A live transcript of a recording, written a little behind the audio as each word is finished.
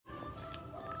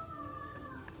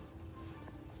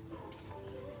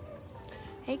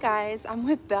Hey guys, I'm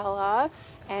with Bella,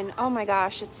 and oh my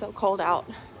gosh, it's so cold out.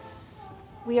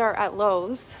 We are at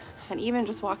Lowe's, and even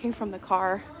just walking from the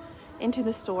car into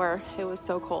the store, it was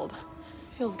so cold.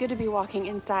 Feels good to be walking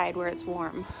inside where it's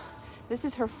warm. This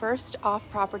is her first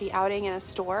off-property outing in a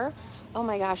store. Oh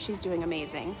my gosh, she's doing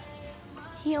amazing.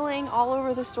 Healing all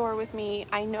over the store with me.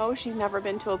 I know she's never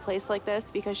been to a place like this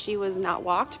because she was not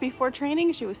walked before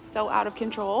training. She was so out of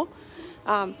control.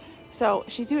 So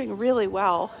she's doing really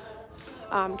well.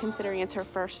 Considering it's her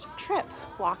first trip.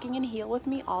 Walking in heel with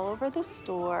me all over the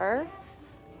store,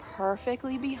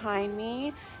 perfectly behind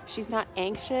me. She's not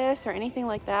anxious or anything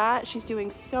like that. She's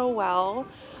doing so well.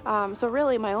 So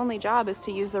really my only job is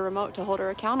to use the remote to hold her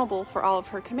accountable for all of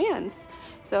her commands.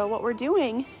 So what we're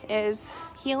doing is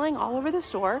heeling all over the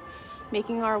store,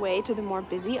 making our way to the more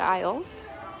busy aisles.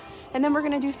 And then we're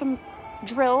gonna do some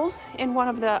drills in one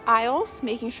of the aisles,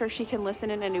 making sure she can listen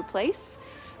in a new place.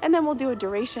 And then we'll do a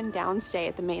duration downstay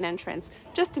at the main entrance,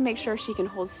 just to make sure she can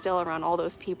hold still around all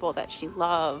those people that she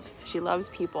loves. She loves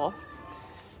people.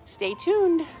 Stay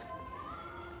tuned.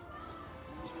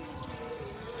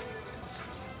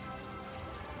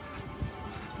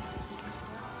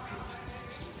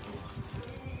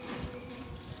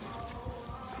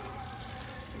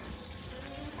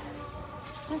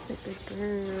 That's a good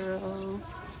girl.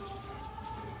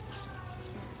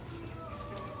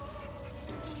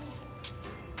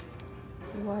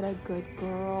 What a good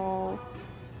girl.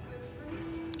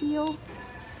 Heel.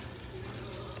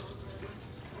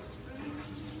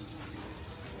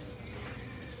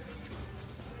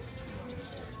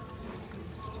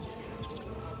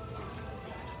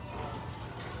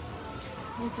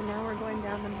 Okay, so now we're going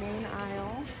down the main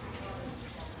aisle.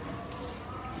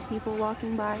 People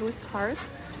walking by with carts.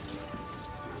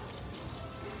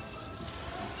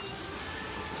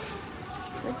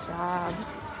 Good job.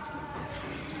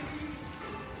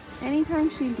 Anytime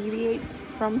she deviates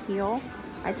from heel,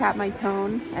 I tap my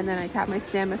tone and then I tap my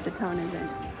stem if the tone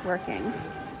isn't working.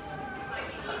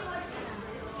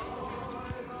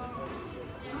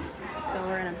 So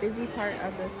we're in a busy part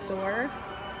of the store.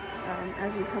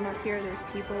 As we come up here, there's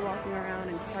people walking around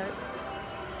in carts.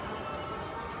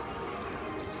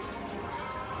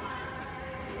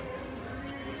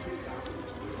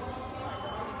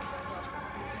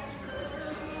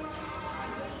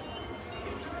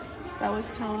 That was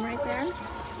tone right there.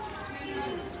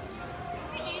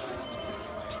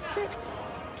 Sit.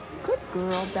 Good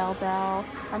girl, Belle Belle.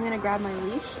 I'm gonna grab my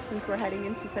leash since we're heading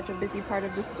into such a busy part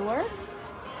of the store.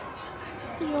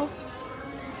 Heel.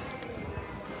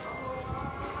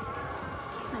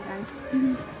 Hi guys.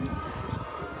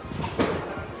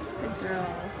 Good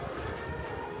girl.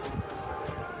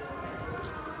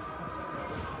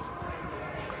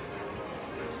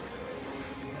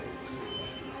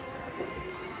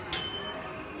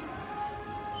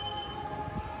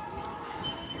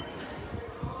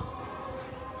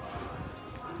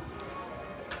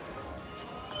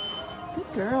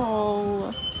 Good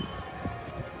girl.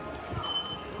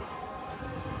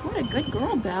 What a good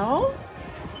girl, Belle.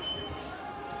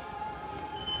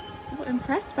 So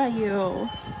impressed by you.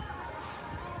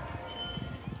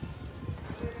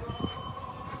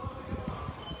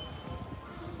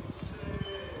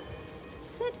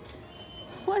 Sit.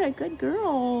 What a good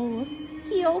girl.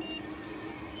 Heel.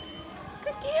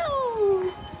 Good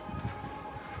girl.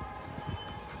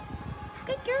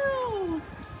 Good girl.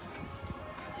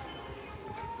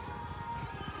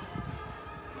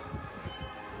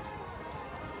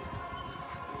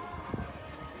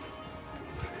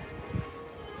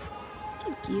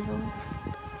 Evil.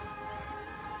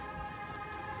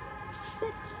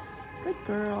 Sit. Good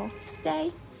girl.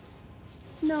 Stay.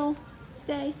 No.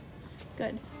 Stay.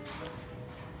 Good.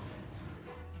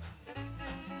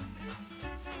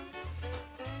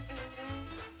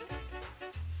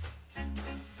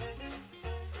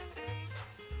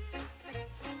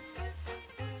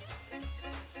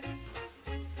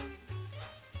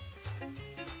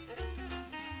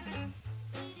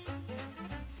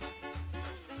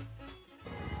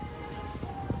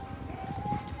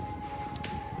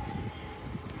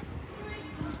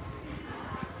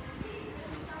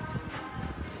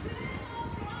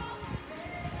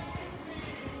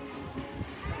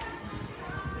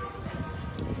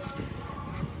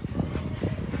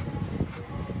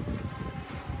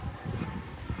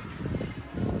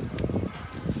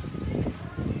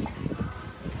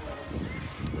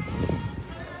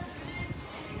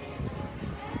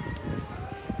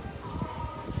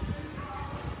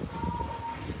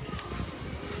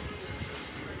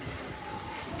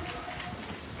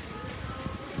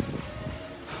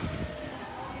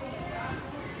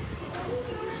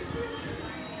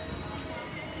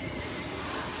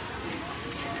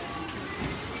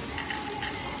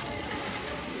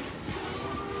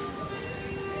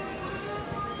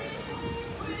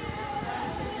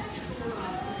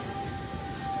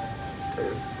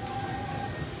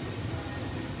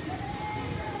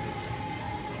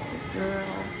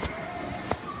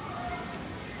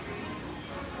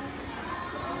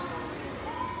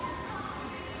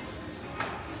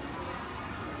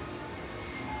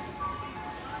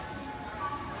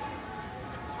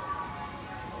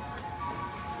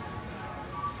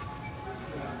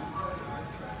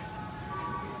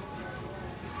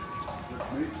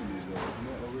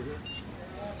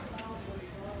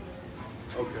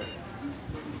 Okay.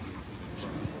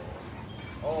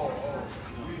 Oh, oh.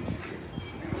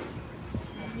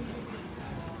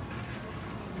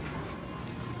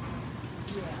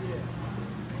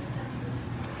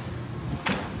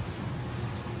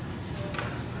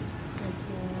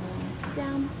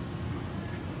 Down.